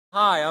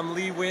Hi, I'm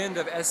Lee Wind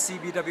of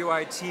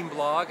SCBWI Team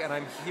Blog, and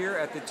I'm here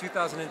at the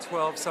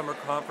 2012 Summer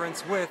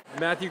Conference with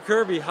Matthew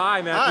Kirby.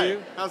 Hi, Matthew.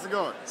 Hi, how's it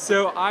going?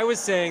 So I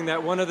was saying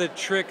that one of the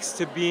tricks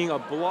to being a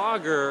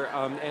blogger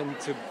and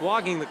to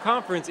blogging the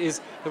conference is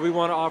that we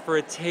want to offer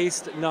a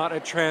taste, not a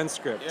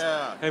transcript.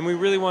 Yeah. And we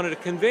really wanted to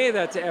convey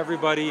that to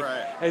everybody.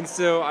 Right. And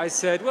so I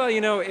said, well,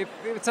 you know, if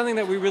it's something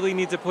that we really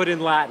need to put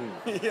in Latin.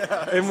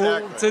 Yeah, And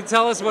exactly. so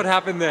tell us what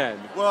happened then.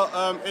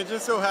 Well, it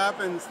just so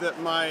happens that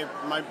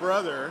my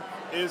brother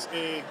is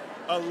a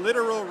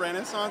literal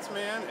Renaissance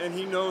man, and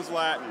he knows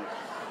Latin.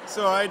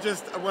 So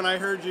when I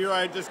heard you,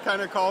 I just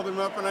kind of called him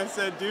up and I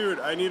said, dude,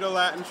 I need a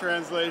Latin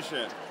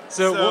translation.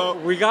 So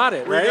we got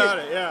it, right? We got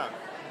it, yeah.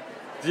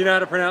 Do you know how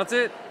to pronounce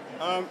it?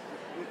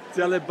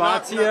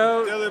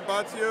 Delibatio?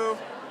 Delibatio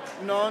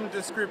non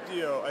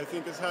descriptio, I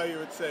think is how you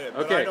would say it,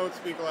 but Okay. I don't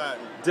speak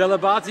Latin.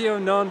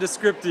 Delibatio non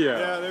descriptio.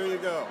 Yeah, there you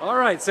go. All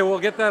right, so we'll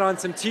get that on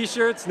some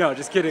t-shirts. No,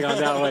 just kidding on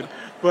that one.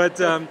 But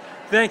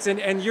thanks,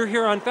 and you're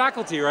here on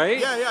faculty, right?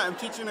 Yeah, I'm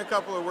teaching a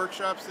couple of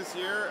workshops this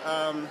year,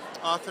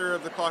 author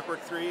of The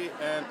Clockwork 3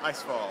 and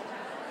Icefall.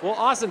 Well,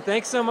 awesome.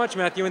 Thanks so much,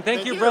 Matthew, and thank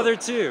Thank your you. brother,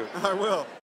 too. I will.